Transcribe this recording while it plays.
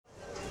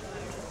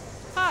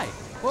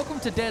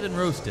Welcome to Dead and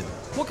Roasted.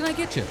 What can I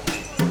get you?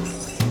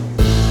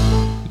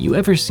 You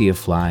ever see a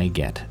fly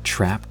get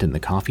trapped in the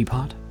coffee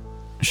pot?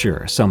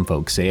 Sure, some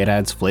folks say it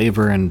adds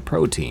flavor and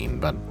protein,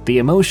 but the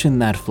emotion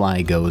that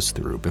fly goes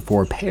through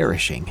before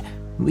perishing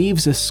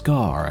leaves a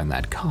scar on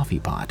that coffee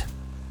pot.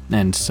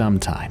 And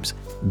sometimes,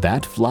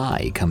 that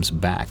fly comes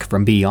back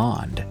from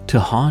beyond to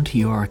haunt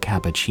your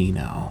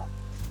cappuccino.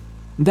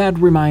 That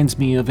reminds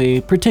me of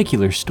a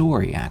particular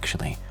story,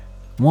 actually.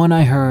 One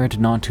I heard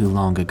not too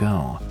long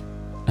ago.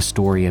 A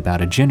story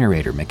about a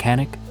generator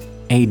mechanic,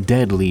 a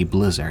deadly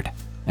blizzard,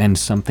 and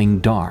something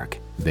dark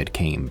that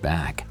came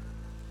back.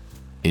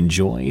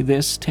 Enjoy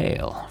this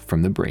tale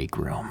from the break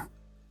room.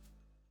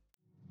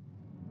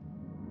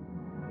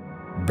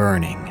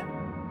 Burning,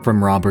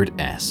 from Robert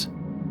S.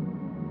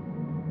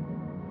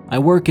 I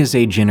work as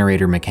a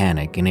generator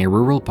mechanic in a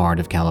rural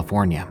part of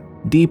California,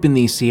 deep in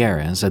the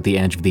Sierras at the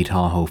edge of the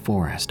Tahoe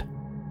Forest.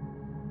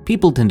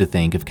 People tend to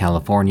think of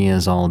California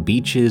as all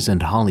beaches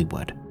and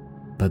Hollywood,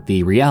 but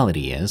the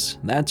reality is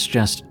that's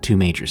just two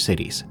major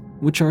cities,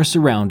 which are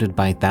surrounded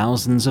by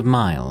thousands of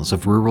miles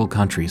of rural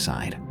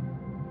countryside.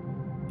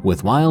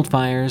 With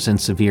wildfires and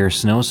severe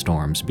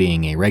snowstorms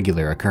being a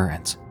regular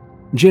occurrence,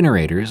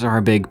 generators are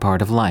a big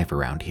part of life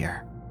around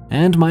here,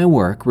 and my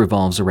work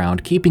revolves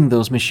around keeping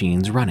those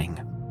machines running,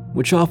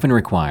 which often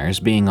requires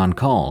being on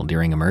call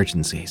during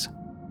emergencies.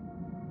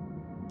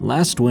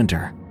 Last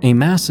winter, a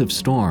massive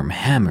storm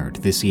hammered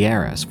the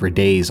Sierras for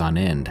days on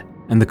end,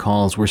 and the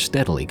calls were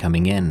steadily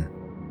coming in.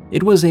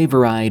 It was a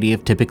variety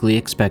of typically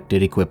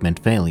expected equipment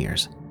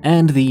failures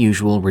and the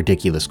usual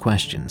ridiculous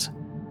questions.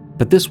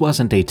 But this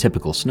wasn't a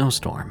typical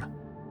snowstorm.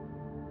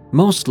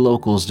 Most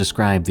locals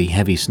describe the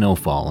heavy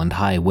snowfall and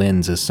high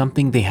winds as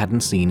something they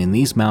hadn't seen in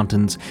these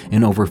mountains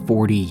in over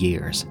 40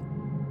 years.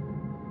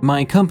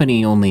 My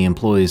company only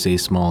employs a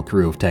small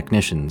crew of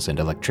technicians and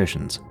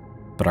electricians,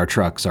 but our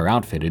trucks are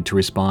outfitted to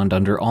respond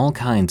under all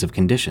kinds of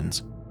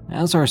conditions,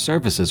 as our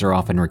services are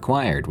often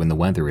required when the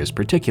weather is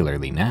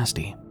particularly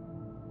nasty.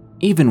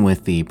 Even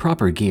with the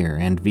proper gear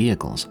and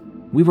vehicles,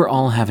 we were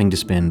all having to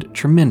spend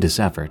tremendous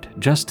effort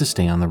just to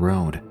stay on the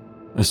road,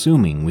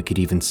 assuming we could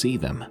even see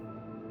them.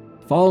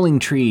 Falling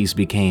trees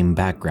became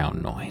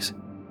background noise,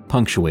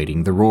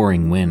 punctuating the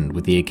roaring wind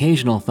with the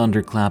occasional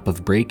thunderclap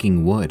of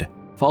breaking wood,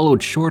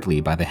 followed shortly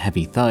by the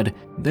heavy thud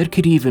that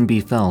could even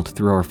be felt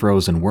through our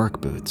frozen work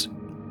boots.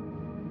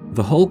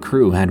 The whole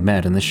crew had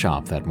met in the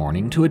shop that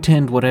morning to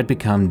attend what had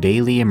become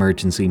daily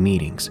emergency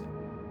meetings.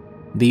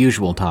 The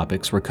usual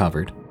topics were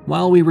covered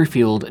while we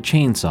refueled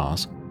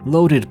chainsaws,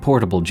 loaded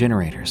portable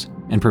generators,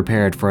 and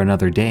prepared for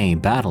another day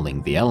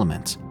battling the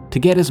elements to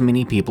get as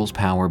many people's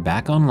power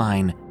back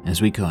online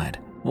as we could,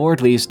 or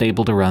at least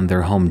able to run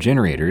their home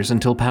generators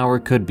until power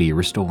could be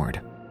restored.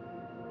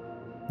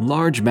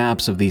 Large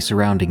maps of the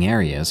surrounding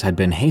areas had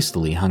been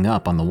hastily hung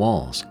up on the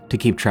walls to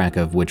keep track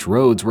of which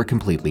roads were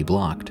completely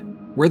blocked,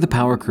 where the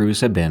power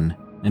crews had been,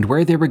 and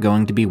where they were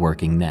going to be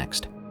working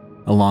next,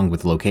 along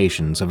with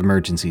locations of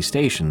emergency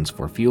stations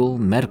for fuel,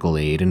 medical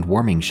aid, and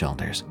warming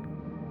shelters.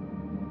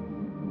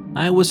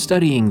 I was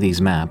studying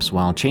these maps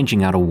while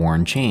changing out a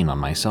worn chain on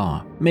my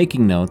saw,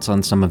 making notes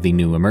on some of the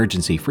new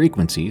emergency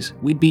frequencies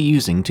we'd be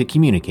using to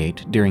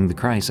communicate during the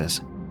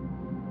crisis.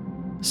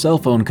 Cell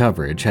phone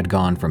coverage had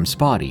gone from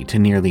spotty to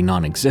nearly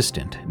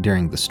non-existent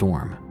during the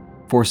storm,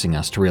 forcing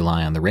us to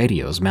rely on the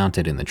radios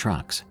mounted in the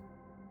trucks.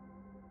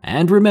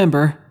 "And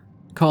remember,"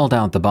 called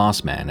out the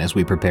boss man as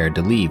we prepared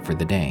to leave for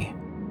the day,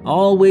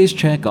 "always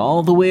check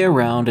all the way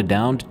around a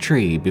downed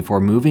tree before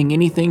moving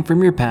anything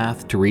from your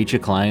path to reach a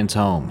client's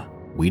home.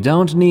 We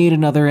don't need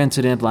another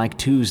incident like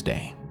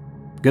Tuesday.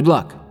 Good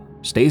luck.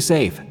 Stay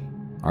safe.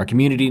 Our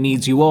community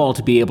needs you all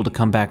to be able to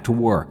come back to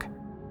work."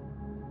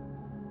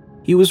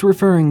 He was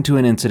referring to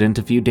an incident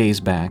a few days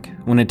back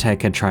when a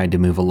tech had tried to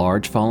move a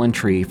large fallen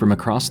tree from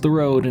across the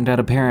road and had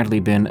apparently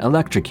been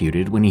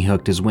electrocuted when he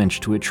hooked his winch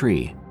to a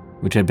tree,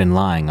 which had been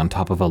lying on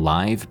top of a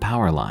live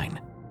power line.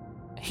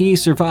 He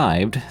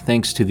survived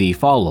thanks to the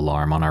fall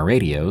alarm on our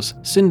radios,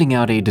 sending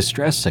out a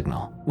distress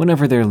signal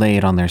whenever they're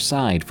laid on their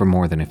side for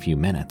more than a few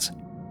minutes.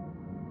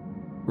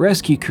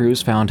 Rescue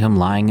crews found him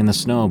lying in the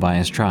snow by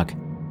his truck.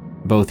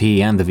 Both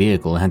he and the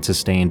vehicle had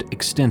sustained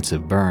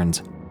extensive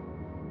burns.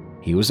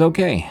 He was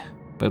okay,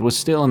 but was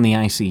still in the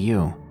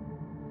ICU.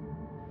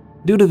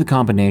 Due to the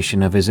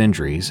combination of his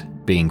injuries,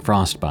 being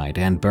frostbite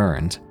and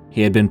burns,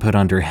 he had been put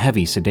under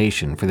heavy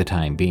sedation for the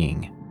time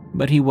being,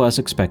 but he was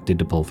expected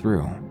to pull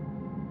through.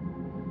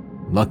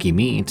 Lucky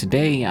me,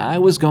 today I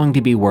was going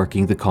to be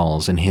working the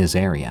calls in his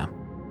area.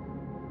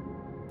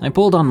 I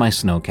pulled on my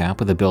snow cap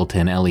with a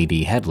built-in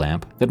LED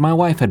headlamp that my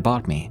wife had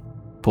bought me,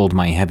 pulled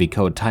my heavy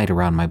coat tight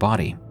around my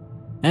body,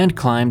 and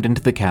climbed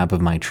into the cab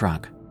of my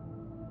truck.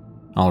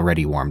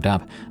 Already warmed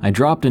up, I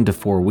dropped into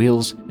four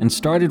wheels and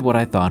started what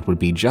I thought would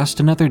be just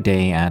another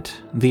day at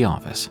the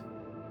office.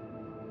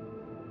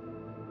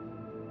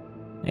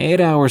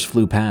 8 hours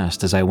flew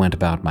past as I went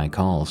about my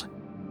calls.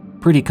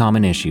 Pretty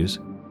common issues.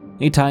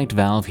 A tight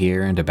valve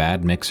here and a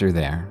bad mixer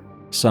there.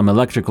 Some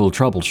electrical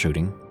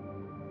troubleshooting.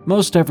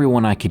 Most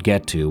everyone I could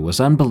get to was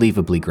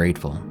unbelievably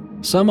grateful,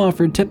 Some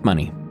offered tip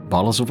money,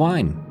 bottles of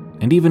wine,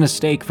 and even a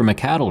steak from a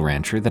cattle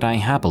rancher that I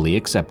happily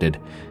accepted,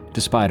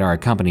 despite our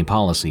company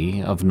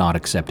policy of not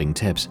accepting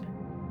tips.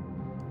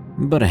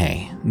 But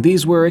hey,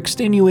 these were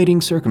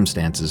extenuating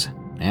circumstances,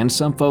 and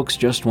some folks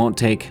just won't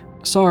take,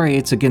 "Sorry,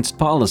 it's against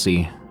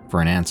policy,"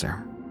 for an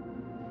answer.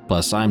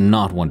 Plus, I'm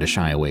not one to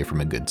shy away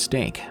from a good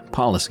steak,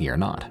 policy or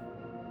not.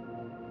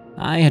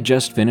 I had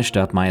just finished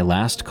up my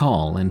last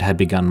call and had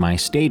begun my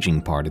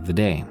staging part of the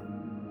day.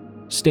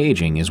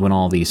 Staging is when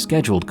all the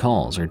scheduled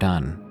calls are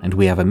done, and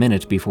we have a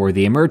minute before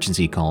the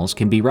emergency calls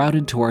can be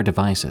routed to our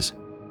devices.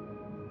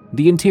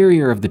 The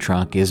interior of the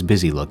truck is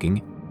busy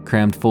looking,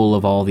 crammed full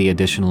of all the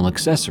additional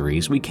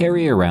accessories we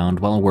carry around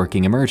while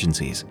working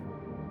emergencies.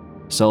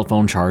 Cell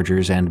phone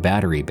chargers and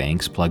battery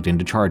banks plugged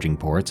into charging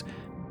ports,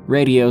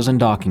 radios and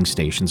docking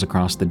stations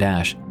across the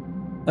dash.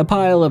 A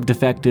pile of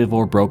defective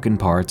or broken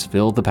parts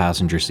fill the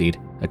passenger seat,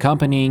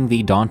 accompanying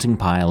the daunting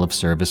pile of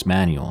service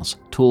manuals,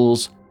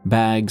 tools,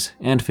 bags,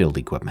 and field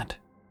equipment.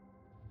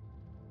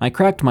 I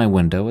cracked my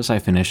window as I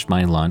finished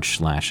my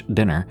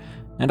lunch/dinner,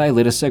 and I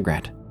lit a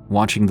cigarette,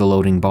 watching the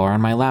loading bar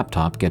on my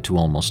laptop get to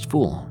almost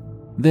full.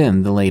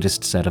 Then the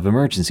latest set of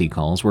emergency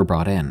calls were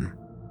brought in.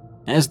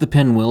 As the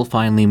pinwheel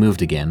finally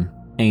moved again,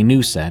 a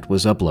new set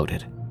was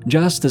uploaded,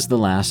 just as the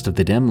last of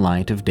the dim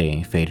light of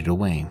day faded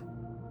away.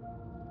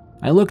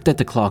 I looked at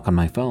the clock on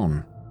my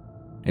phone.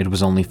 It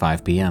was only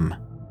 5 p.m.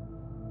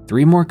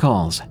 3 more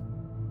calls.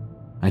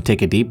 I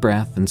take a deep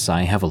breath and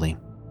sigh heavily.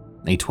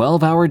 A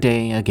 12-hour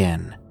day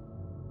again.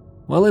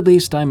 Well, at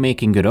least I'm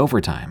making good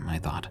overtime, I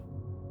thought.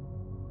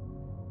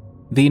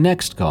 The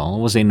next call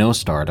was a no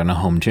start on a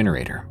home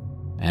generator,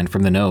 and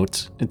from the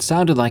notes, it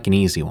sounded like an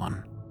easy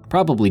one,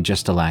 probably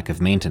just a lack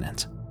of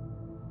maintenance.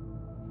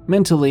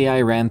 Mentally,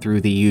 I ran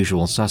through the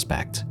usual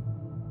suspects.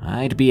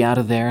 I'd be out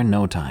of there in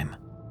no time.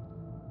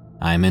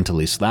 I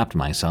mentally slapped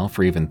myself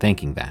for even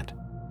thinking that,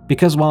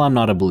 because while I'm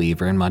not a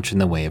believer in much in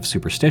the way of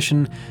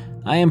superstition,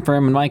 I am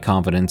firm in my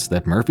confidence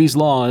that Murphy's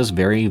Law is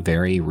very,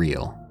 very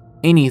real.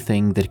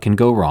 Anything that can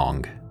go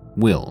wrong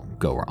will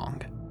go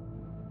wrong.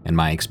 In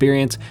my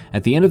experience,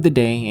 at the end of the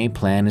day, a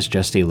plan is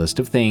just a list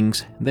of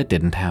things that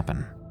didn't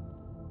happen.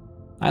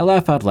 I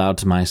laugh out loud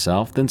to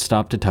myself, then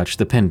stop to touch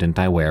the pendant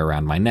I wear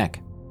around my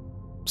neck.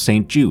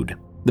 St. Jude,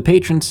 the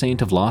patron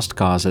saint of lost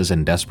causes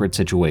and desperate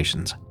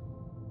situations.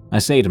 I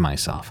say to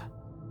myself,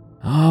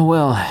 "Oh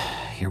well,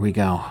 here we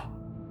go."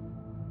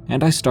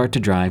 And I start to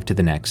drive to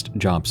the next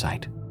job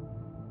site.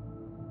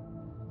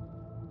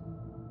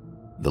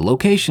 The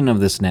location of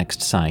this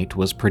next site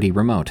was pretty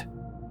remote,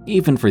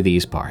 even for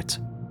these parts.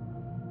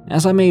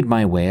 As I made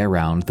my way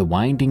around the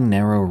winding,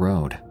 narrow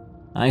road,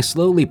 I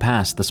slowly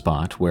passed the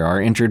spot where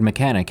our injured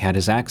mechanic had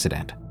his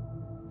accident.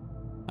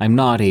 I'm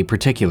not a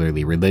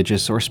particularly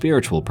religious or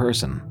spiritual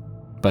person,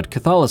 but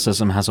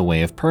Catholicism has a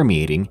way of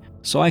permeating,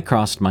 so I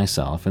crossed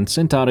myself and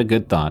sent out a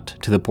good thought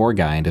to the poor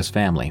guy and his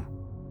family,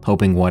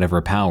 hoping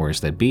whatever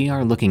powers that be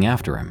are looking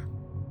after him,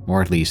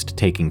 or at least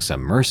taking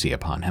some mercy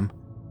upon him.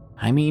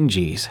 I mean,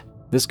 geez,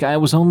 this guy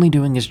was only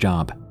doing his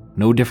job,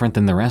 no different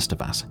than the rest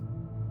of us.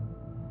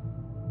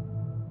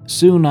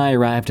 Soon I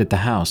arrived at the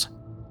house,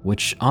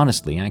 which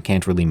honestly I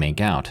can't really make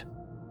out.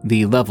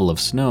 The level of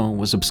snow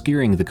was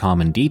obscuring the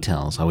common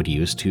details I would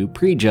use to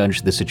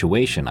prejudge the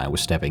situation I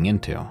was stepping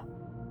into.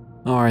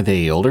 Are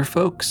they older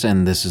folks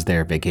and this is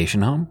their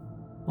vacation home?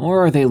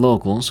 Or are they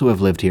locals who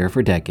have lived here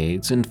for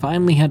decades and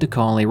finally had to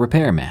call a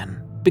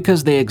repairman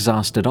because they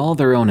exhausted all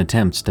their own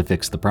attempts to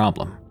fix the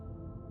problem?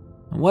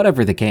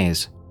 Whatever the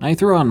case, I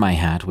threw on my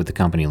hat with the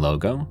company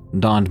logo,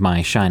 donned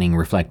my shining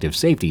reflective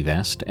safety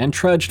vest, and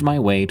trudged my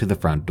way to the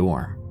front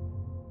door.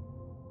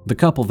 The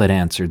couple that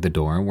answered the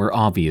door were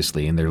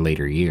obviously in their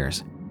later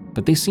years,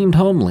 but they seemed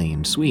homely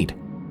and sweet.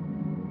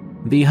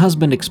 The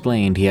husband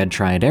explained he had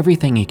tried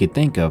everything he could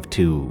think of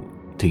to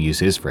use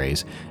his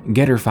phrase,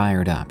 get her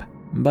fired up,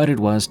 but it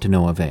was to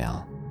no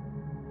avail.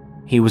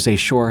 He was a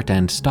short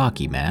and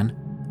stocky man,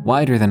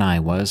 wider than I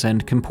was,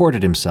 and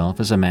comported himself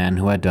as a man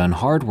who had done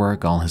hard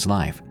work all his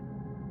life.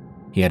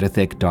 He had a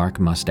thick dark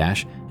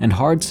mustache and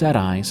hard-set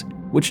eyes,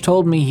 which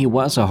told me he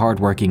was a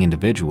hard-working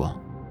individual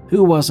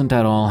who wasn't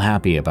at all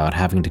happy about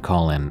having to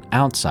call an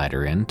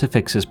outsider in to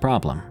fix his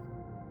problem.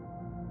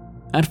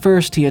 At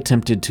first, he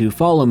attempted to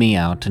follow me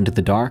out into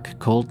the dark,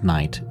 cold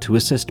night to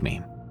assist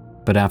me,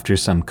 but after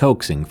some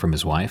coaxing from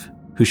his wife,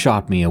 who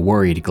shot me a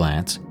worried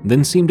glance,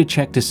 then seemed to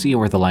check to see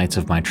where the lights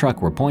of my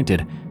truck were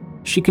pointed,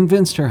 she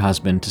convinced her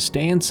husband to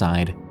stay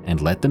inside and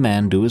let the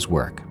man do his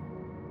work.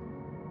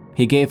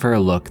 He gave her a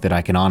look that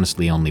I can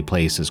honestly only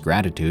place as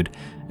gratitude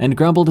and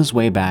grumbled his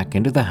way back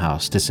into the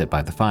house to sit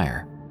by the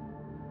fire.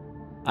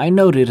 I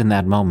noted in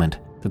that moment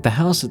that the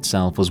house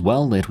itself was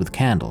well lit with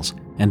candles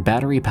and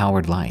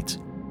battery-powered lights.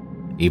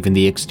 Even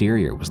the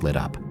exterior was lit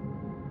up.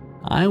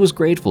 I was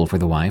grateful for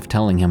the wife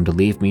telling him to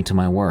leave me to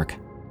my work.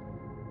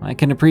 I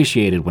can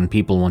appreciate it when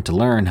people want to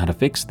learn how to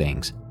fix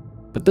things,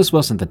 but this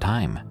wasn't the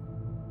time.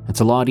 It's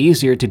a lot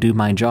easier to do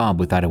my job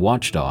without a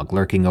watchdog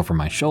lurking over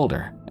my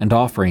shoulder and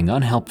offering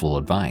unhelpful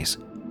advice.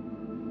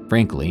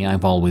 Frankly,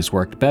 I've always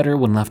worked better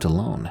when left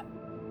alone.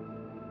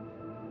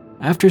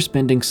 After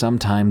spending some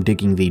time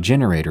digging the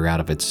generator out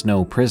of its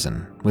snow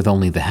prison with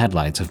only the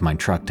headlights of my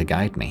truck to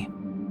guide me,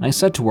 I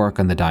set to work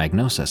on the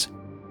diagnosis.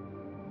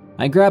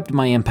 I grabbed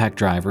my impact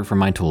driver from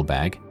my tool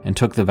bag and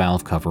took the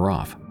valve cover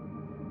off.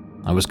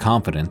 I was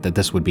confident that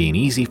this would be an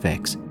easy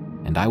fix,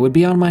 and I would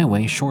be on my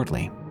way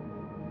shortly.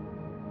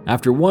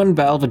 After one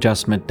valve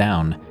adjustment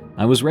down,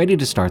 I was ready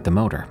to start the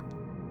motor.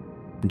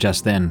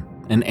 Just then,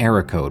 an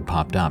error code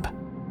popped up.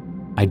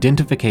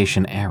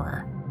 Identification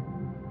error.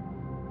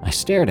 I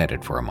stared at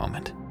it for a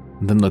moment,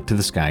 then looked to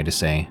the sky to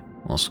say,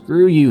 well,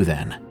 screw you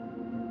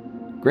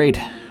then. Great,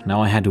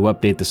 now I had to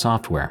update the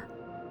software.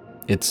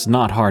 It's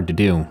not hard to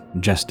do,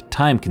 just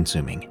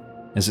time-consuming,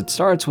 as it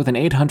starts with an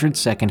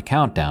 800-second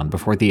countdown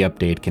before the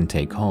update can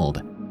take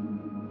hold.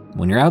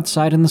 When you're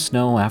outside in the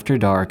snow after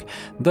dark,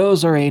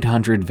 those are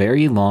 800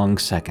 very long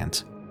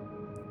seconds.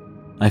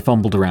 I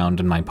fumbled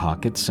around in my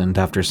pockets, and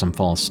after some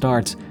false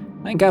starts,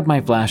 I got my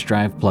flash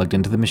drive plugged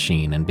into the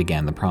machine and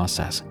began the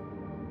process.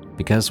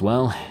 Because,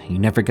 well, you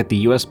never get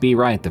the USB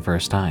right the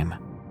first time.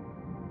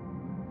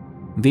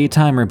 The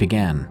timer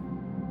began.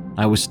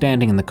 I was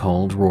standing in the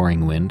cold,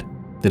 roaring wind,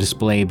 the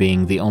display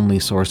being the only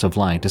source of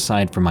light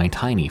aside from my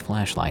tiny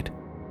flashlight.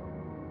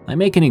 I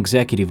make an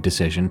executive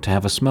decision to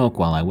have a smoke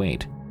while I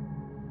wait.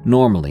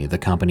 Normally, the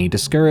company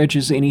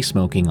discourages any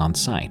smoking on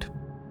site,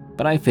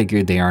 but I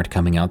figured they aren't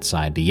coming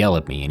outside to yell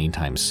at me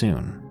anytime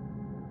soon.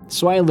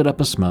 So I lit up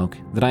a smoke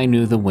that I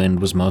knew the wind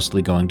was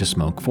mostly going to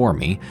smoke for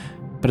me,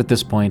 but at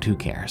this point, who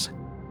cares?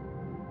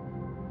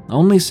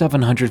 Only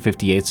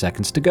 758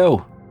 seconds to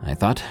go, I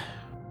thought.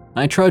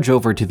 I trudge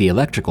over to the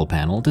electrical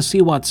panel to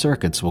see what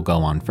circuits will go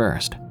on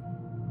first.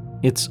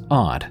 It's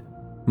odd.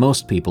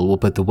 Most people will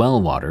put the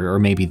well water or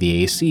maybe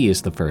the AC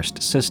as the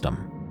first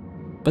system.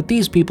 But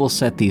these people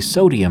set the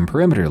sodium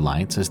perimeter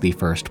lights as the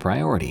first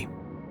priority.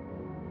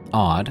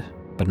 Odd,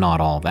 but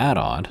not all that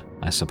odd,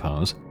 I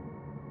suppose.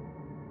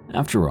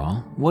 After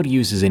all, what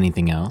use is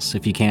anything else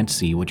if you can't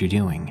see what you're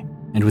doing?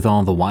 And with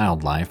all the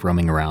wildlife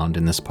roaming around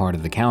in this part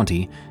of the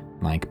county,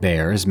 like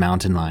bears,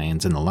 mountain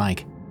lions, and the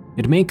like,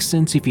 it makes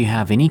sense if you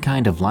have any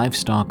kind of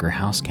livestock or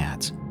house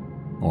cats.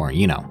 Or,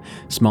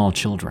 small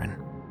children.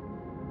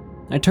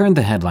 I turned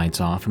the headlights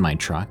off in my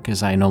truck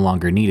as I no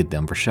longer needed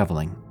them for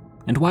shoveling.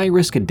 And why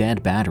risk a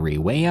dead battery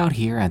way out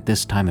here at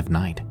this time of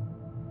night?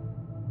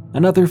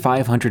 Another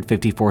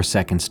 554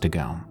 seconds to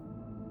go.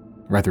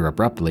 Rather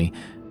abruptly,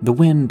 the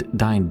wind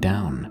died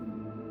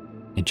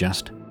down. It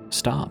just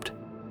stopped.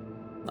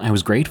 I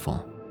was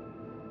grateful.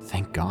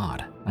 Thank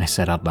God, I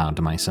said out loud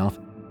to myself.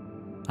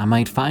 I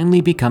might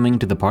finally be coming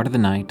to the part of the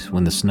night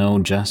when the snow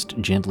just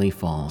gently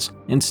falls,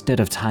 instead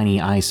of tiny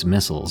ice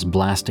missiles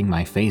blasting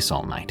my face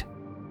all night.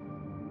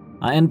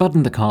 I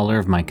unbuttoned the collar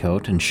of my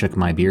coat and shook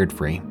my beard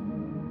free.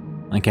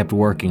 I kept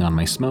working on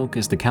my smoke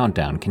as the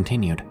countdown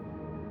continued.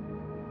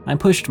 I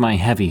pushed my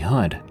heavy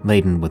hood,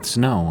 laden with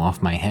snow,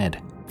 off my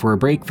head for a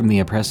break from the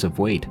oppressive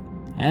weight,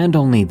 and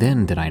only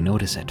then did I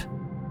notice it.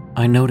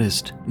 I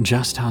noticed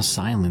just how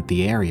silent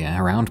the area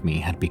around me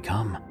had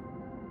become.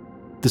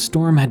 The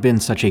storm had been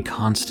such a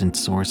constant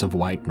source of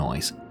white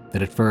noise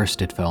that at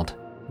first it felt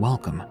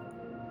welcome,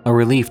 a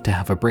relief to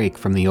have a break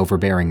from the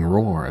overbearing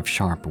roar of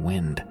sharp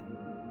wind.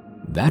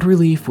 That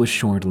relief was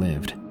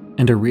short-lived,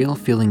 and a real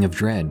feeling of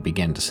dread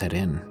began to set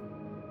in.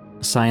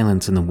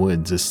 Silence in the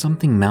woods is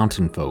something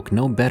mountain folk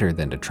know better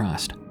than to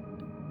trust.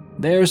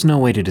 There's no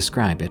way to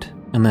describe it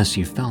unless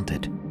you've felt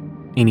it.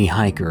 Any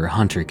hiker or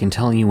hunter can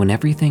tell you when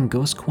everything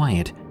goes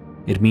quiet,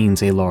 it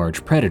means a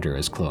large predator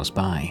is close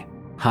by,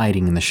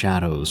 hiding in the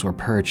shadows or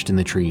perched in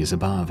the trees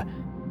above,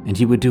 and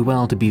you would do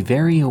well to be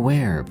very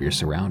aware of your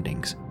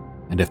surroundings,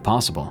 and if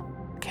possible,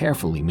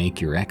 carefully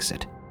make your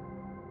exit.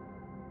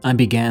 I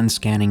began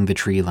scanning the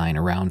tree line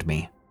around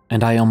me,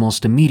 and I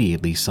almost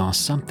immediately saw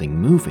something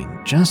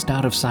moving just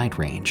out of sight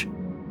range.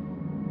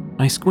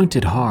 I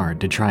squinted hard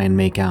to try and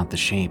make out the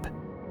shape.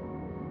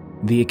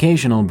 The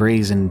occasional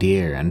brazen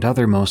deer and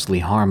other mostly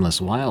harmless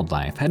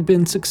wildlife had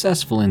been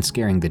successful in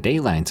scaring the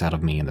daylights out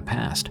of me in the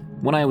past,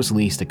 when I was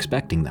least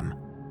expecting them,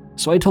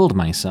 so I told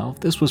myself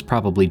this was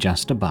probably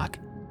just a buck,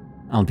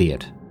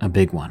 albeit a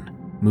big one,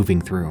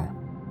 moving through.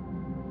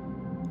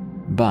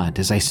 But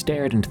as I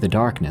stared into the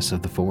darkness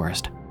of the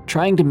forest,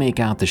 trying to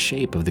make out the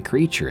shape of the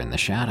creature in the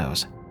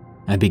shadows,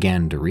 I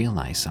began to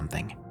realize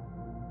something.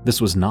 This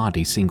was not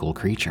a single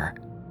creature.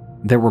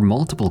 There were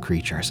multiple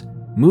creatures,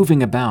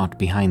 moving about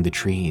behind the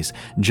trees,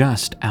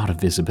 just out of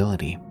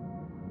visibility.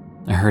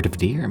 A herd of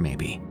deer,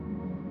 maybe.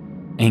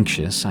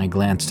 Anxious, I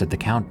glanced at the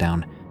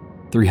countdown,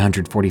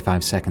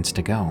 345 seconds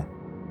to go.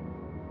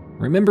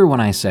 Remember when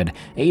I said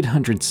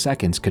 800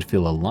 seconds could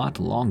feel a lot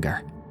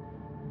longer?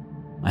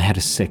 I had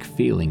a sick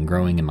feeling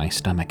growing in my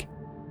stomach,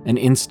 an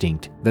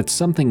instinct that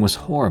something was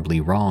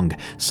horribly wrong,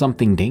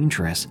 something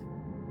dangerous.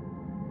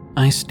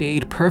 I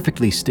stayed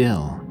perfectly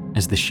still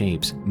as the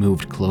shapes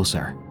moved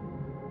closer.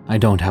 I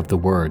don't have the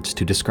words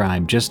to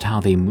describe just how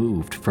they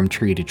moved from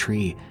tree to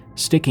tree,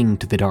 sticking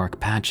to the dark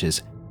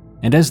patches,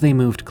 and as they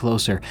moved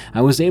closer,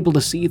 I was able to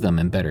see them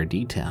in better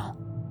detail,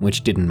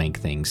 which didn't make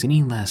things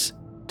any less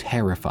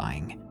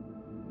terrifying.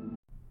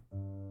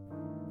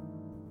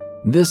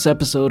 This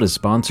episode is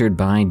sponsored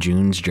by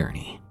June's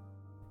Journey.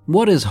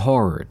 What is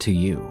horror to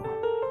you?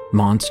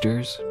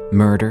 Monsters?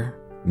 Murder?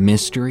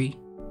 Mystery?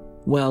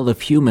 Well, if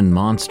human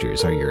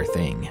monsters are your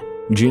thing,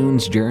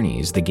 June's Journey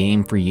is the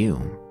game for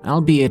you,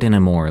 albeit in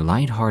a more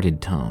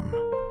lighthearted tone.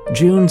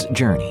 June's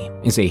Journey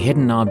is a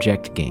hidden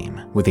object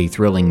game with a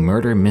thrilling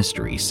murder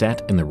mystery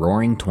set in the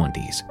roaring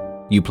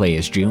 20s. You play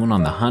as June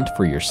on the hunt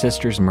for your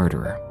sister's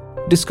murderer.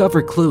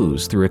 Discover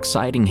clues through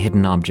exciting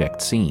hidden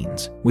object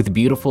scenes with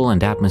beautiful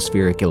and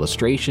atmospheric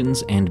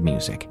illustrations and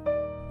music.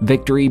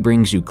 Victory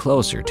brings you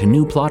closer to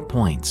new plot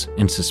points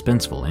and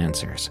suspenseful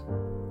answers.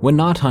 When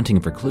not hunting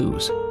for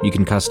clues, you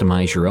can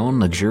customize your own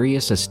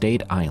luxurious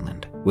estate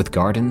island with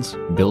gardens,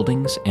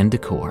 buildings, and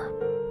decor.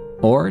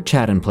 Or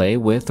chat and play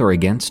with or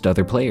against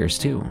other players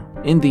too,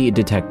 in the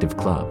Detective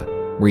Club,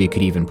 where you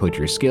could even put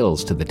your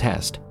skills to the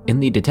test in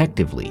the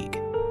Detective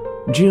League.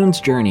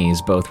 June's Journey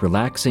is both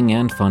relaxing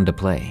and fun to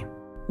play.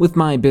 With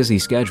my busy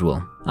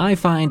schedule, I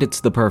find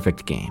it's the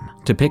perfect game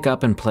to pick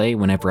up and play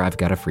whenever I've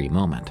got a free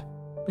moment.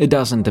 It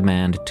doesn't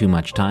demand too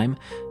much time,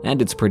 and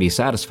it's pretty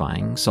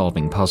satisfying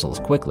solving puzzles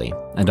quickly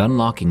and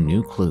unlocking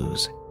new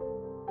clues.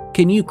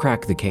 Can you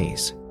crack the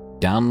case?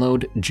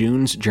 Download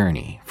June's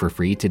Journey for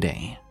free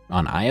today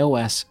on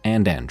iOS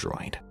and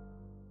Android.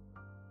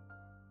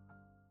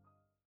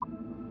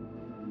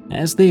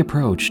 As they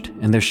approached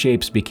and their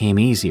shapes became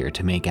easier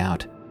to make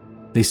out,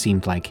 they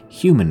seemed like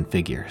human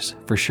figures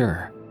for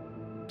sure.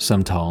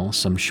 Some tall,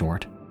 some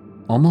short,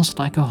 almost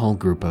like a whole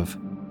group of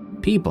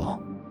people.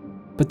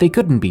 But they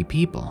couldn't be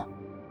people,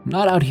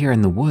 not out here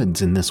in the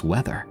woods in this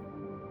weather.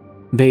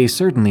 They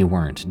certainly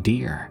weren't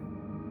deer.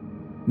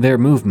 Their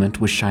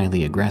movement was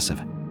shyly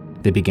aggressive.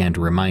 They began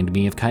to remind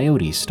me of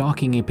coyotes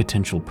stalking a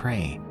potential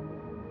prey.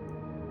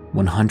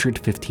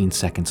 115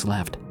 seconds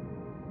left.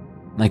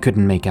 I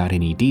couldn't make out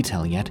any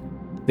detail yet.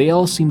 They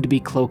all seemed to be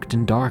cloaked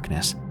in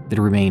darkness that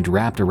remained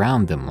wrapped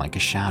around them like a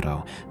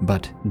shadow,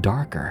 but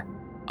darker.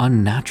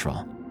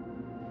 Unnatural.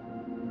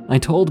 I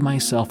told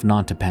myself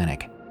not to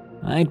panic.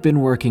 I'd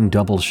been working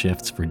double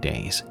shifts for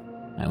days.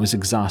 I was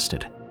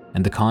exhausted,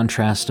 and the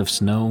contrast of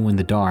snow in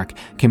the dark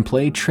can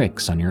play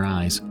tricks on your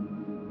eyes.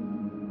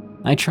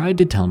 I tried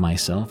to tell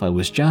myself I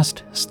was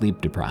just sleep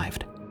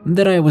deprived,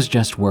 that I was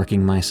just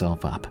working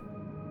myself up.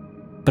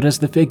 But as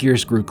the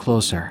figures grew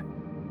closer,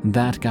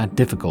 that got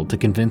difficult to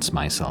convince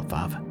myself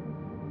of.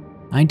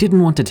 I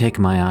didn't want to take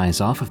my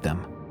eyes off of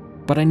them,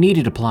 but I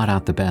needed to plot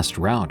out the best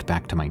route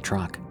back to my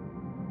truck.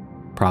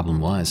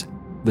 Problem was,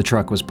 the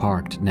truck was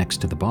parked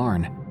next to the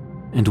barn,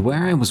 and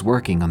where I was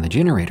working on the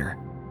generator,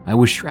 I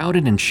was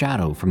shrouded in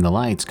shadow from the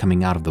lights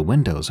coming out of the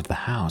windows of the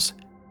house.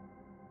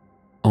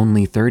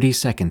 Only 30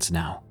 seconds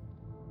now.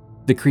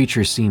 The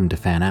creature seemed to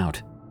fan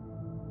out.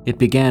 It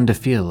began to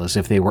feel as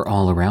if they were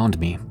all around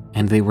me,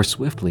 and they were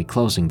swiftly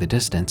closing the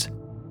distance.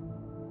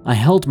 I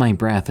held my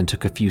breath and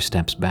took a few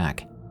steps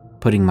back,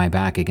 putting my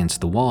back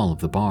against the wall of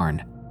the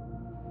barn.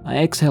 I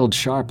exhaled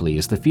sharply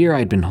as the fear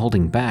I'd been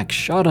holding back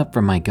shot up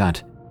from my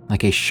gut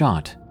like a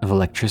shot of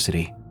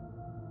electricity.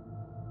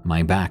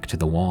 My back to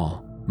the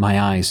wall, my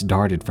eyes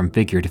darted from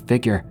figure to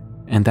figure,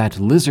 and that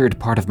lizard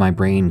part of my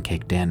brain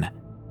kicked in.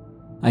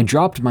 I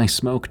dropped my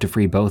smoke to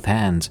free both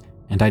hands,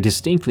 and I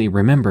distinctly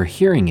remember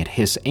hearing it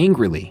hiss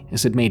angrily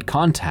as it made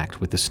contact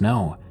with the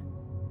snow.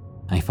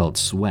 I felt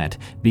sweat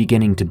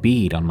beginning to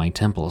bead on my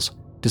temples,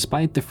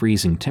 despite the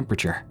freezing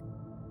temperature.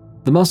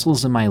 The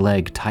muscles in my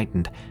leg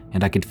tightened,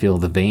 and I could feel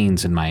the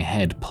veins in my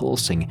head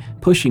pulsing,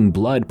 pushing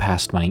blood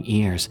past my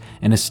ears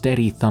in a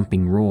steady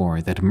thumping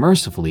roar that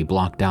mercifully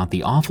blocked out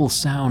the awful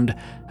sound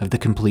of the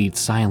complete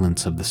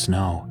silence of the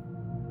snow.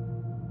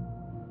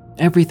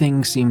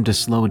 Everything seemed to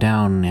slow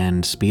down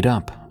and speed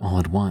up all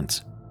at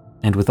once,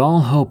 and with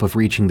all hope of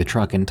reaching the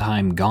truck in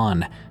time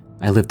gone,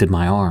 I lifted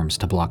my arms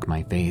to block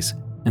my face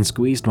and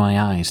squeezed my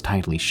eyes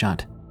tightly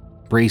shut,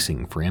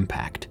 bracing for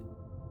impact.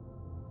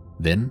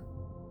 Then,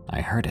 I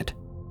heard it.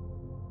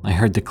 I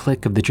heard the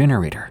click of the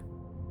generator.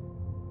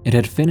 It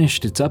had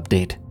finished its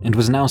update and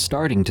was now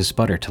starting to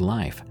sputter to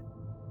life.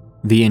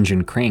 The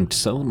engine cranked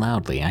so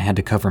loudly I had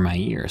to cover my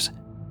ears,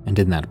 and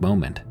in that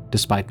moment,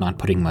 despite not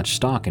putting much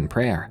stock in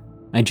prayer,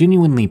 I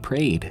genuinely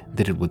prayed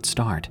that it would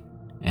start,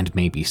 and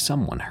maybe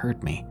someone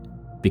heard me,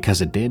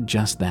 because it did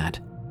just that.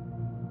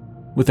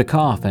 With a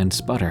cough and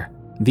sputter,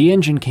 the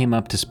engine came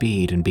up to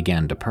speed and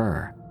began to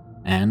purr,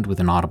 and with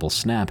an audible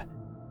snap,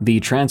 the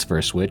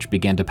transfer switch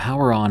began to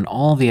power on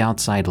all the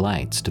outside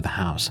lights to the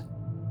house.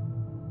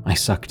 I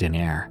sucked in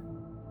air.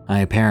 I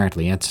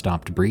apparently had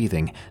stopped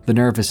breathing. The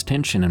nervous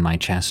tension in my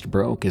chest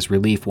broke as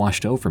relief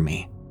washed over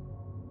me.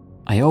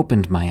 I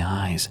opened my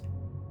eyes.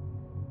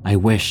 I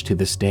wish to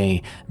this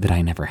day that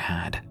I never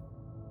had.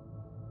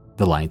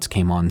 The lights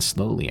came on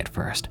slowly at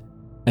first,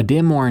 a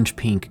dim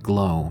orange-pink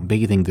glow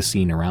bathing the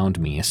scene around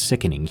me a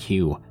sickening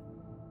hue.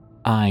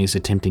 Eyes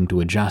attempting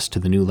to adjust to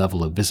the new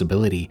level of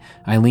visibility,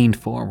 I leaned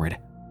forward,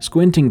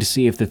 squinting to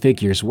see if the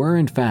figures were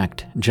in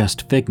fact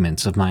just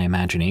figments of my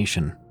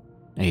imagination,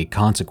 a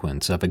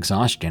consequence of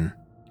exhaustion,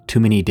 too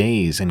many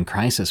days in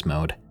crisis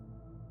mode.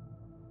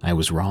 I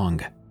was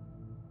wrong.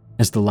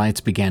 as the lights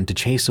began to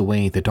chase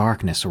away the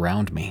darkness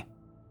around me.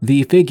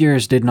 The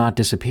figures did not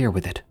disappear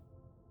with it.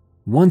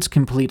 Once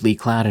completely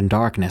clad in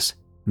darkness,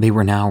 they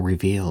were now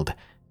revealed,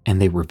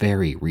 and they were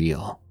very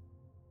real.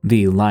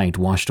 The light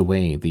washed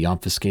away the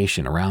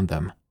obfuscation around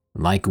them,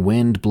 like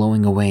wind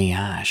blowing away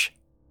ash.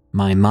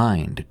 My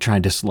mind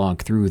tried to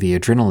slog through the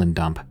adrenaline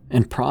dump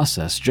and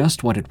process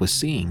just what it was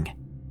seeing.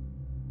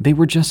 They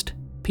were just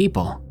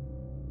people.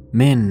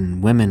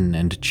 Men, women,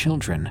 and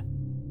children.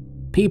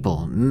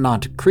 People,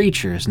 not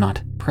creatures,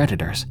 not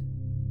predators.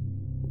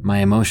 My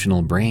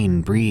emotional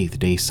brain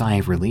breathed a sigh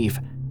of relief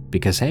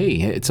because, hey,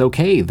 it's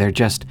okay, they're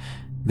just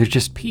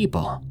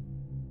people.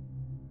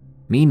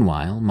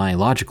 Meanwhile, my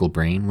logical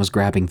brain was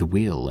grabbing the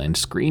wheel and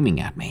screaming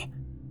at me.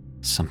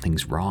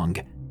 Something's wrong.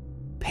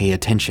 Pay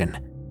attention.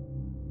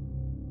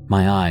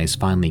 My eyes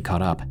finally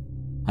caught up.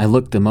 I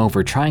looked them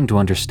over, trying to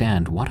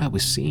understand what I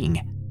was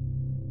seeing.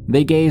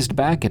 They gazed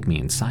back at me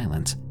in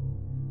silence.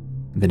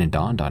 Then it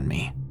dawned on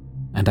me,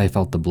 and I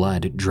felt the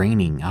blood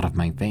draining out of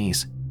my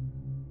face.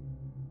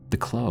 The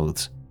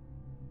clothes.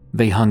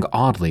 They hung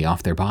oddly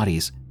off their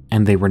bodies,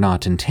 and they were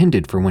not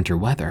intended for winter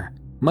weather,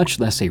 much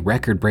less a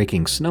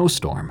record-breaking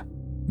snowstorm.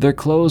 Their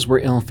clothes were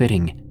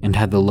ill-fitting and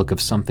had the look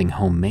of something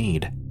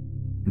homemade.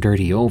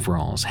 Dirty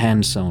overalls,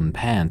 hand-sewn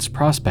pants,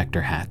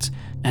 prospector hats,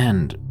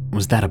 and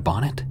was that a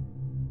bonnet?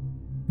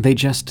 They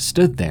just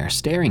stood there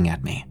staring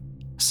at me,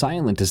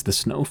 silent as the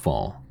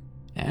snowfall,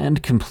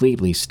 and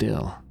completely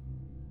still.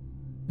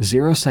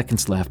 0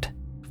 seconds left,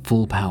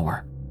 full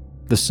power.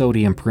 The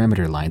sodium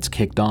perimeter lights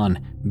kicked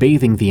on,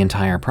 bathing the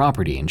entire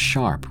property in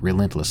sharp,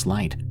 relentless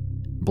light,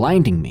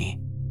 blinding me.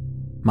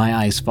 My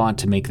eyes fought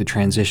to make the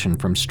transition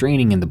from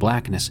straining in the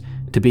blackness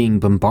to being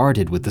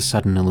bombarded with the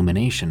sudden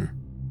illumination.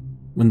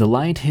 When the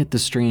light hit the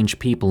strange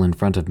people in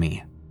front of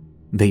me,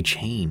 they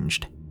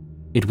changed.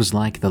 It was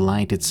like the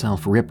light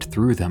itself ripped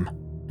through them,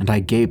 and I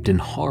gaped in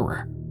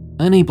horror,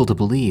 unable to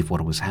believe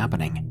what was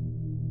happening.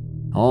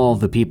 All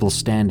the people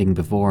standing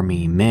before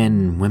me,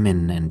 men,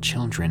 women, and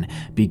children,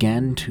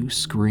 began to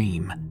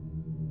scream.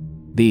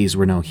 These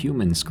were no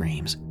human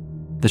screams.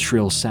 The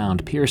shrill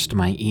sound pierced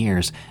my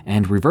ears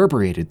and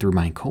reverberated through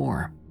my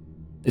core.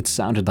 It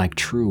sounded like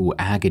true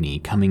agony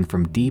coming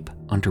from deep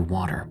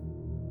underwater.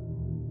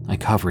 I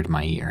covered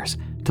my ears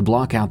to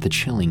block out the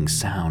chilling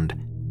sound,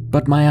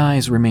 but my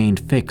eyes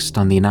remained fixed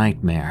on the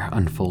nightmare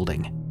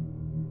unfolding.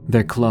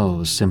 Their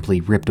clothes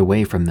simply ripped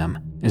away from them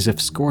as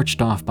if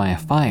scorched off by a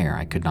fire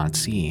I could not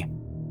see,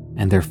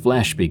 and their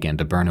flesh began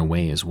to burn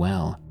away as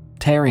well,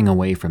 tearing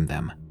away from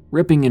them,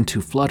 ripping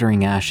into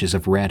fluttering ashes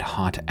of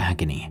red-hot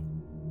agony.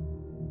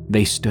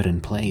 They stood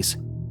in place,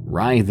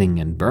 writhing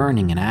and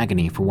burning in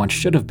agony for what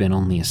should have been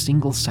only a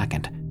single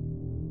second.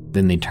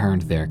 Then they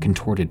turned their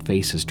contorted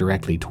faces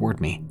directly toward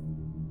me.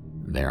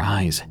 Their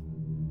eyes.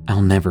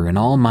 I'll never in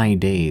all my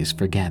days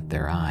forget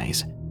their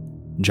eyes.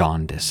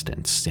 Jaundiced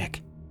and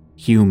sick.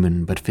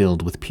 Human but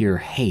filled with pure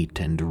hate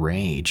and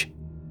rage.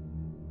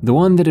 The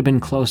one that had been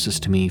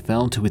closest to me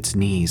fell to its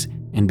knees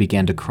and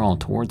began to crawl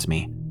towards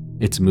me,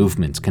 its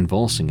movements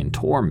convulsing in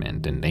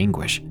torment and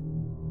anguish.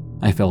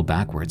 I fell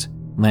backwards,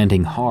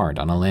 landing hard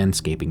on a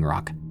landscaping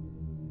rock.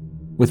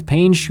 With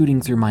pain shooting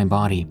through my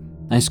body,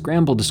 I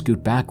scrambled to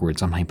scoot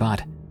backwards on my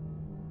butt.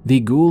 The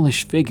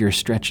ghoulish figure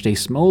stretched a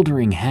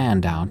smoldering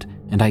hand out,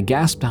 and I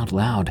gasped out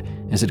loud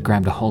as it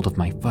grabbed a hold of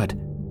my foot,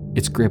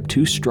 its grip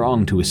too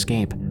strong to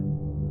escape.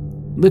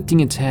 Lifting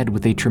its head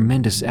with a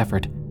tremendous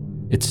effort,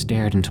 it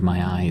stared into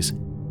my eyes,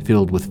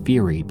 filled with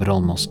fury but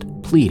almost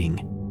pleading.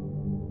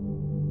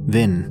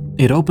 Then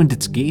it opened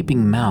its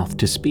gaping mouth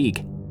to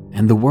speak,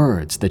 and the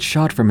words that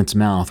shot from its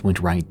mouth went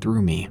right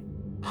through me,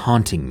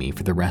 haunting me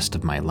for the rest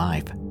of my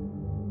life.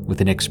 With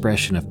an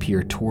expression of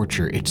pure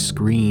torture, it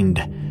screamed,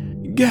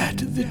 "Get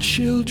the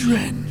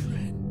children!"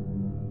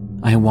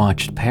 I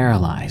watched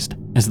paralyzed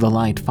as the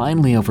light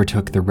finally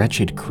overtook the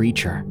wretched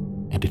creature,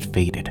 and it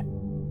faded,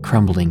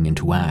 crumbling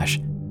into ash,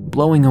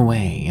 blowing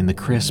away in the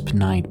crisp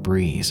night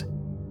breeze.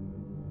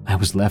 I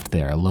was left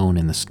there alone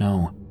in the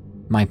snow,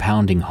 my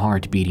pounding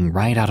heart beating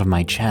right out of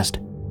my chest.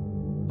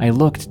 I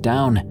looked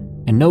down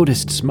and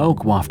noticed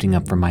smoke wafting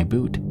up from my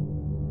boot.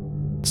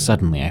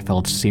 Suddenly, I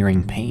felt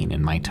searing pain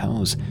in my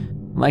toes,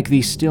 like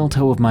the steel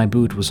toe of my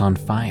boot was on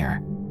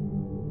fire.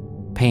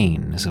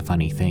 Pain is a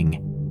funny thing,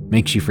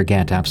 makes you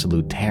forget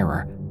absolute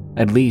terror,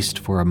 at least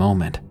for a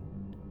moment.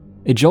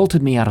 It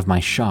jolted me out of my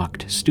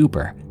shocked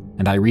stupor,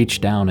 and I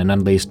reached down and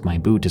unlaced my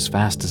boot as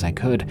fast as I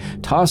could,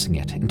 tossing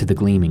it into the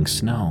gleaming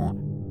snow.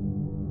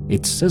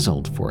 It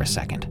sizzled for a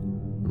second,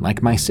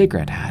 like my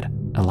cigarette had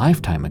a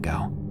lifetime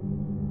ago,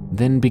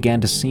 then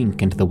began to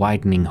sink into the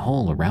widening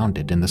hole around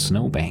it in the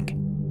snowbank.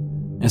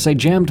 As I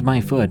jammed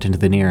my foot into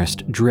the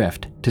nearest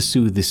drift to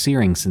soothe the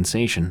searing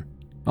sensation,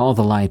 all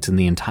the lights in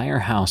the entire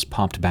house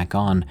popped back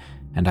on,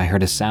 and I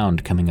heard a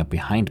sound coming up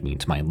behind me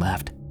to my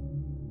left.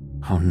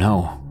 Oh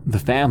no, the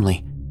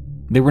family.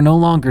 They were no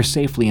longer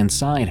safely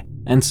inside,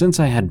 and since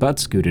I had butt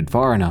scooted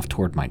far enough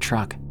toward my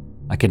truck,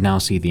 I could now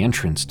see the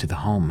entrance to the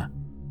home.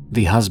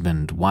 The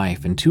husband,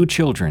 wife, and 2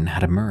 children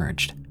had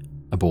emerged.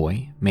 A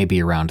boy,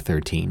 maybe around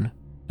 13,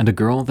 and a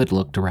girl that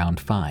looked around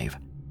 5.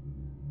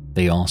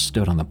 They all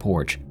stood on the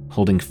porch,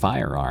 holding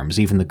firearms,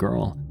 even the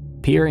girl,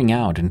 peering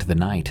out into the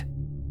night.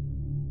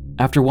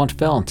 After what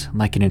felt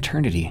like an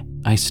eternity,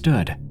 I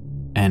stood,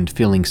 and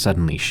feeling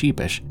suddenly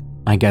sheepish,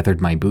 I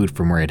gathered my boot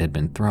from where it had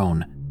been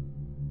thrown.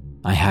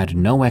 I had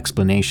no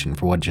explanation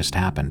for what just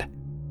happened,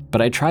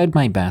 but I tried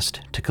my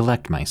best to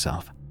collect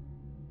myself.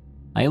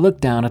 I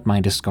looked down at my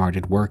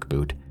discarded work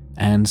boot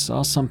and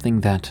saw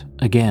something that,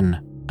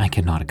 again, I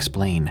cannot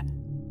explain.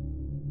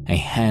 A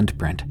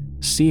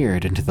handprint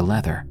seared into the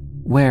leather,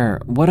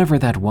 where whatever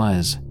that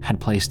was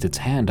had placed its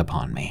hand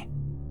upon me.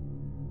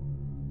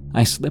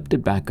 I slipped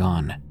it back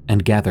on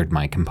and gathered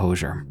my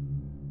composure.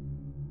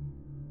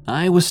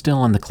 I was still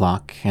on the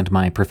clock, and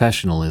my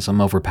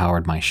professionalism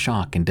overpowered my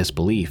shock and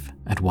disbelief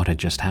at what had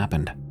just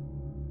happened.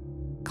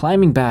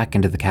 Climbing back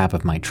into the cab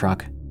of my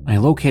truck, I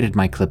located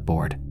my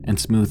clipboard and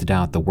smoothed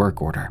out the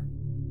work order.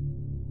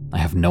 I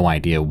have no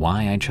idea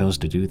why I chose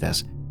to do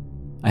this.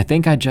 I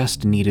think I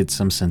just needed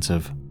some sense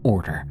of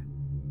order.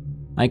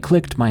 I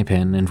clicked my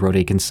pen and wrote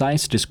a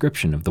concise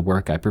description of the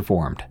work I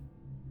performed.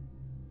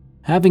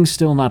 Having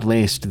still not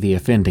laced the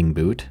offending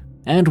boot,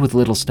 and with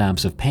little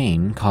stabs of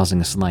pain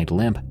causing a slight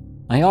limp,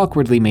 I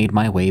awkwardly made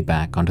my way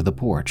back onto the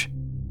porch,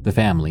 the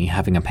family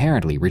having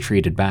apparently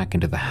retreated back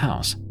into the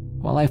house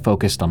while I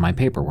focused on my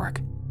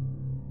paperwork.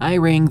 I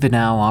rang the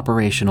now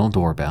operational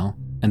doorbell,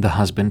 and the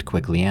husband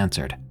quickly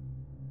answered.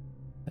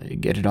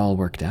 "Get it all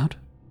worked out?"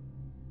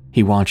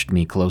 He watched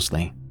me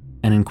closely,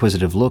 an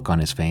inquisitive look on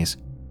his face.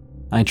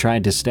 I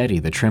tried to steady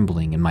the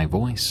trembling in my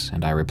voice,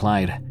 and I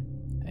replied,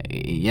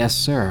 "Yes,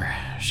 sir.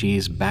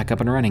 She's back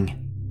up and running."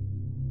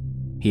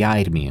 He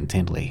eyed me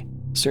intently,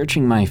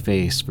 searching my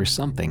face for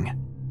something,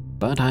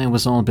 but I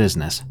was all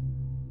business.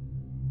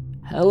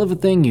 "Hell of a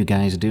thing you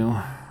guys do.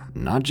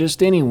 Not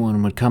just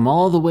anyone would come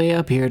all the way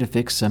up here to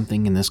fix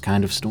something in this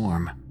kind of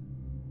storm."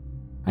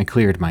 I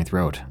cleared my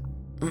throat.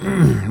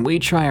 "We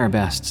try our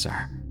best,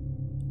 sir."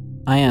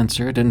 I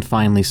answered and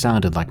finally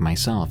sounded like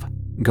myself,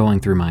 going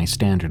through my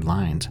standard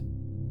lines.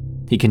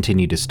 He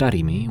continued to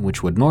study me,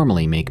 which would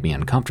normally make me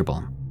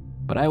uncomfortable,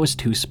 but I was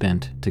too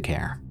spent to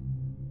care.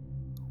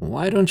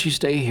 "Why don't you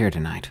stay here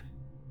tonight?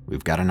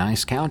 We've got a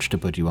nice couch to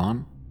put you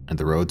on, and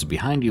the roads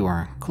behind you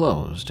are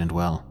closed and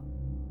well."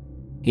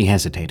 He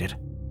hesitated,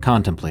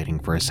 contemplating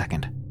for a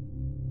second.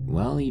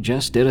 "Well, you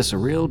just did us a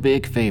real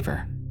big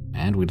favor,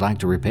 and we'd like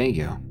to repay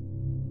you.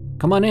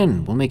 Come on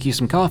in, we'll make you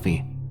some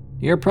coffee.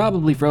 You're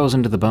probably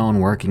frozen to the bone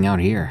working out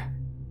here."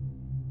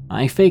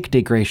 I faked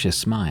a gracious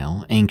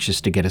smile, anxious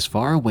to get as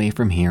far away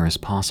from here as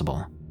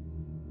possible.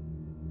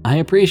 "I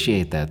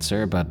appreciate that,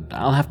 sir, but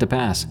I'll have to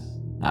pass.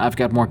 I've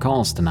got more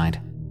calls tonight."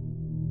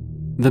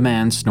 The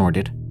man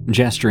snorted,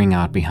 gesturing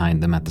out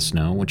behind them at the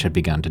snow, which had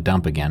begun to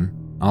dump again,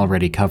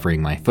 already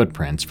covering my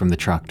footprints from the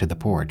truck to the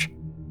porch.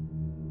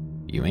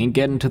 "You ain't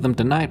getting to them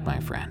tonight, my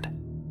friend.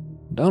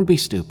 Don't be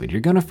stupid,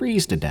 you're gonna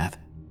freeze to death.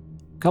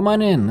 Come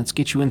on in, let's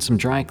get you in some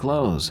dry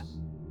clothes."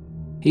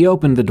 He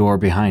opened the door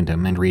behind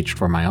him and reached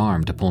for my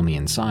arm to pull me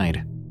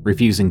inside,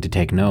 refusing to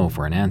take no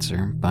for an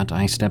answer, but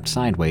I stepped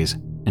sideways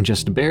and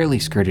just barely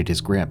skirted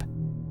his grip.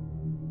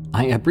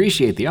 "I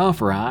appreciate the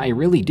offer, I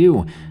really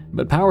do,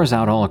 but power's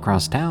out all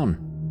across town.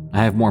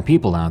 I have more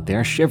people out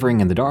there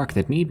shivering in the dark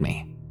that need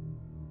me."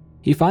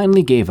 He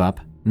finally gave up,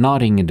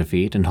 nodding in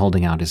defeat and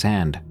holding out his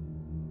hand.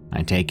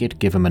 I take it,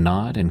 give him a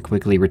nod, and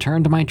quickly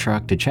return to my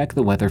truck to check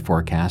the weather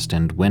forecast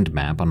and wind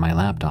map on my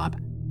laptop.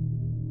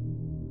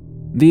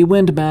 The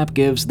wind map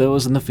gives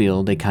those in the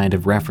field a kind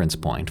of reference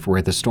point for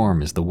where the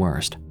storm is the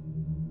worst.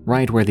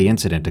 Right where the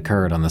incident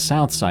occurred on the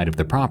south side of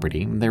the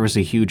property, there was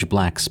a huge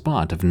black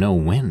spot of no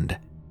wind.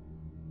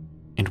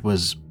 It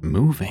was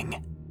moving.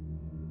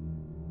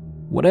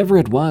 Whatever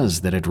it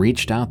was that had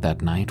reached out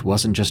that night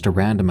wasn't just a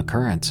random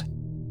occurrence.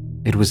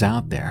 It was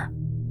out there,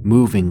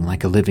 moving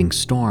like a living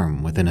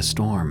storm within a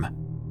storm.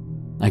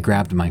 I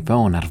grabbed my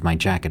phone out of my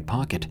jacket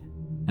pocket,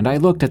 and I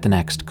looked at the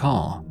next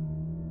call.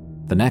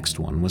 The next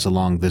one was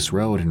along this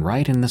road and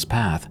right in this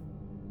path.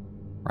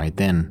 Right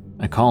then,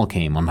 a call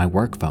came on my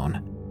work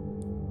phone.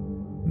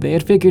 They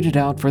had figured it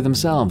out for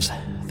themselves,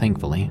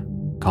 thankfully.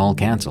 Call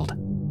canceled.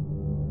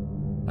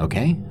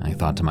 Okay, I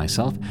thought to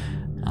myself,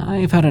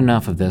 I've had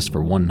enough of this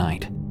for one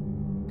night.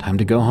 Time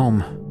to go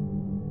home.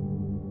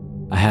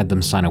 I had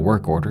them sign a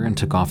work order and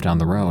took off down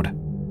the road.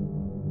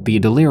 The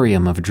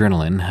delirium of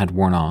adrenaline had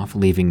worn off,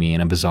 leaving me in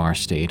a bizarre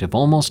state of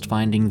almost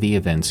finding the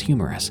events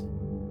humorous.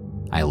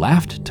 I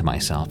laughed to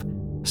myself,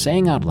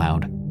 saying out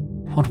loud,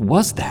 "What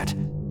was that?"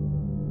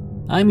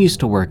 I'm used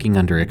to working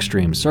under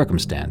extreme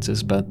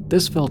circumstances, but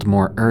this felt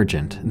more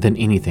urgent than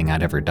anything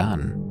I'd ever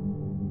done.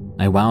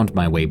 I wound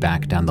my way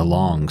back down the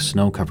long,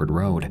 snow-covered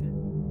road.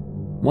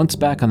 Once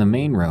back on the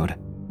main road,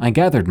 I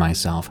gathered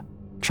myself,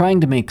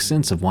 trying to make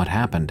sense of what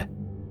happened,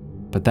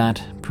 but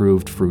that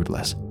proved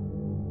fruitless.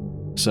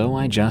 So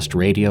I just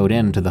radioed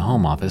into the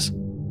home office,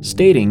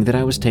 stating that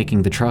I was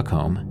taking the truck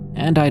home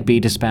and I'd be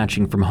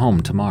dispatching from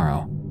home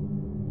tomorrow.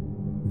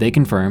 They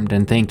confirmed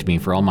and thanked me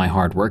for all my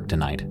hard work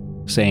tonight,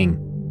 saying,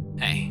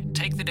 "Hey,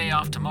 take the day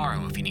off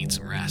tomorrow if you need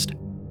some rest."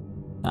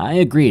 I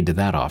agreed to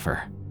that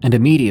offer and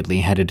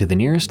immediately headed to the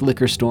nearest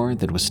liquor store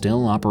that was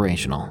still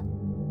operational.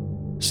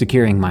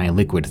 Securing my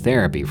liquid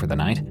therapy for the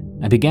night,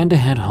 I began to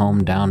head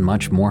home down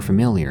much more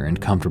familiar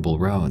and comfortable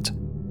roads.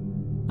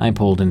 I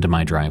pulled into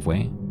my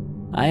driveway.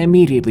 I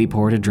immediately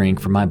poured a drink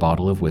from my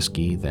bottle of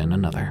whiskey, then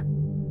another.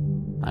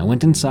 I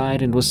went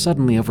inside and was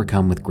suddenly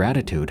overcome with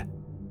gratitude.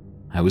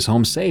 I was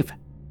home safe.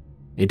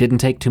 It didn't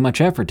take too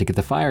much effort to get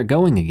the fire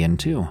going again,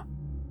 too.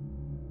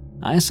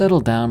 I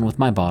settled down with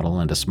my bottle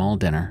and a small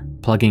dinner,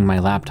 plugging my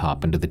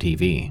laptop into the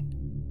TV.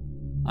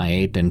 I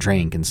ate and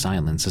drank in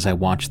silence as I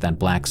watched that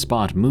black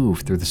spot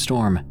move through the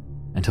storm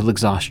until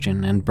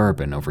exhaustion and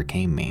bourbon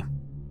overcame me.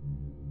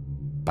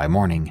 By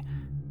morning,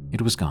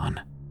 it was gone.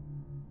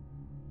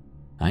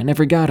 I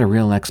never got a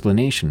real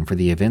explanation for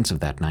the events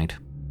of that night,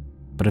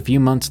 but a few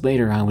months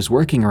later I was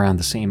working around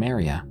the same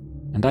area,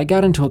 and I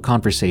got into a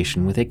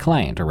conversation with a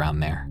client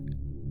around there.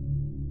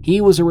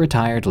 He was a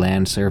retired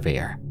land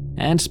surveyor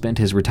and spent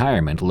his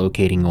retirement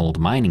locating old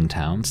mining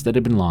towns that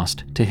had been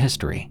lost to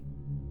history.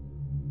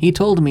 He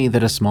told me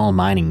that a small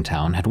mining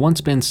town had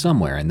once been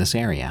somewhere in this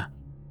area,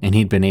 and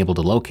he'd been able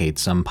to locate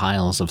some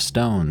piles of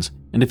stones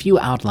and a few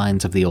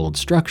outlines of the old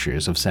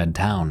structures of said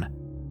town.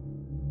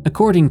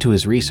 According to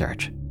his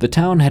research, the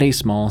town had a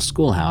small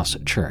schoolhouse,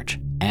 church,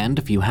 and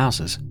a few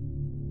houses.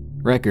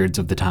 Records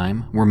of the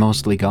time were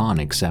mostly gone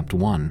except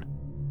one.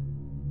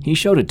 He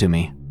showed it to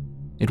me.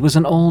 It was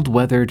an old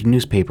weathered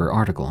newspaper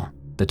article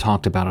that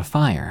talked about a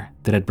fire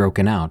that had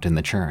broken out in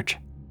the church.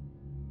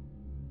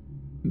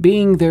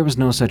 Being there was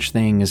no such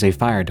thing as a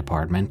fire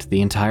department,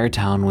 the entire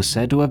town was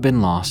said to have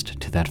been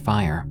lost to that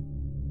fire.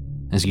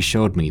 As he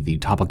showed me the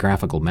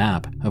topographical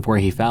map of where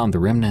he found the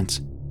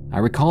remnants, I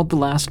recalled the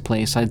last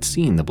place I'd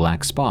seen the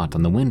black spot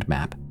on the wind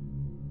map.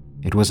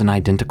 It was an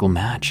identical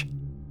match.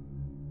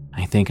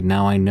 I think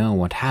now I know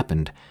what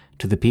happened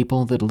to the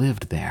people that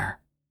lived there.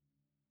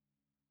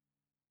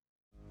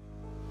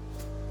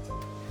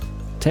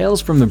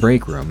 Tales from the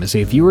Break Room is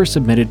a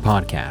viewer-submitted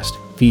podcast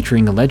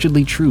featuring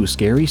allegedly true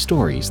scary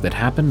stories that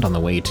happened on the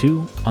way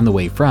to, on the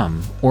way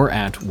from, or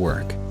at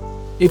work.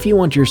 If you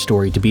want your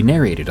story to be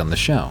narrated on the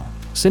show,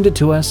 send it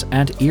to us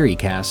at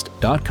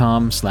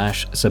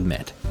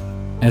eriecast.com/submit.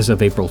 As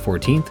of April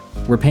 14th,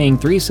 we're paying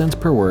 3 cents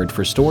per word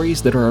for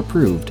stories that are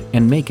approved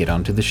and make it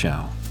onto the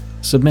show.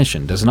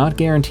 Submission does not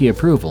guarantee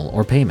approval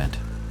or payment.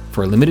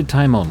 For a limited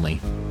time only,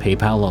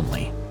 PayPal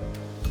only.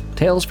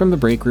 Tales from the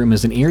Break Room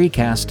is an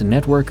EerieCast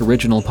Network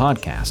original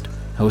podcast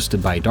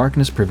hosted by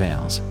Darkness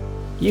Prevails.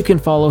 You can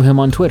follow him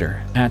on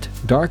Twitter at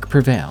Dark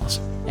Prevails,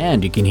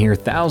 and you can hear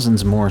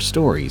thousands more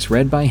stories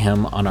read by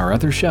him on our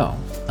other show,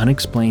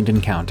 Unexplained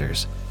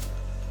Encounters.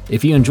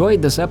 If you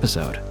enjoyed this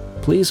episode,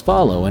 please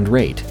follow and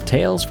rate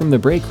Tales from the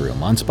Break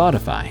Room on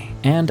Spotify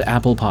and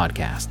Apple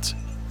Podcasts.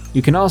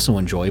 You can also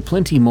enjoy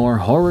plenty more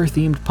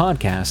horror-themed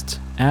podcasts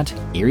at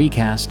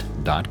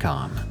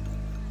EerieCast.com.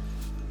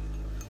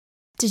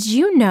 Did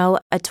you know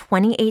a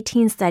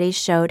 2018 study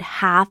showed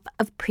half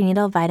of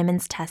prenatal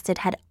vitamins tested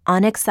had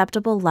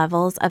unacceptable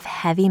levels of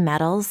heavy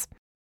metals?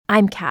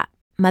 I'm Kat,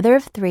 mother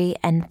of 3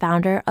 and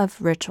founder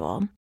of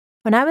Ritual.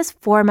 When I was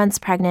 4 months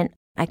pregnant,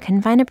 I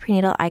couldn't find a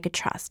prenatal I could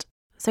trust,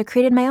 so I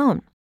created my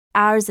own.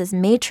 Ours is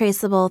made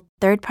traceable,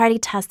 third-party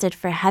tested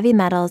for heavy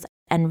metals,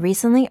 and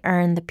recently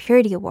earned the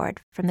Purity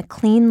Award from the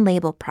Clean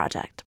Label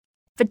Project.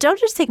 But don't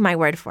just take my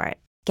word for it.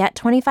 Get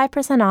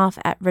 25% off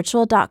at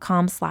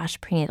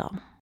ritual.com/prenatal.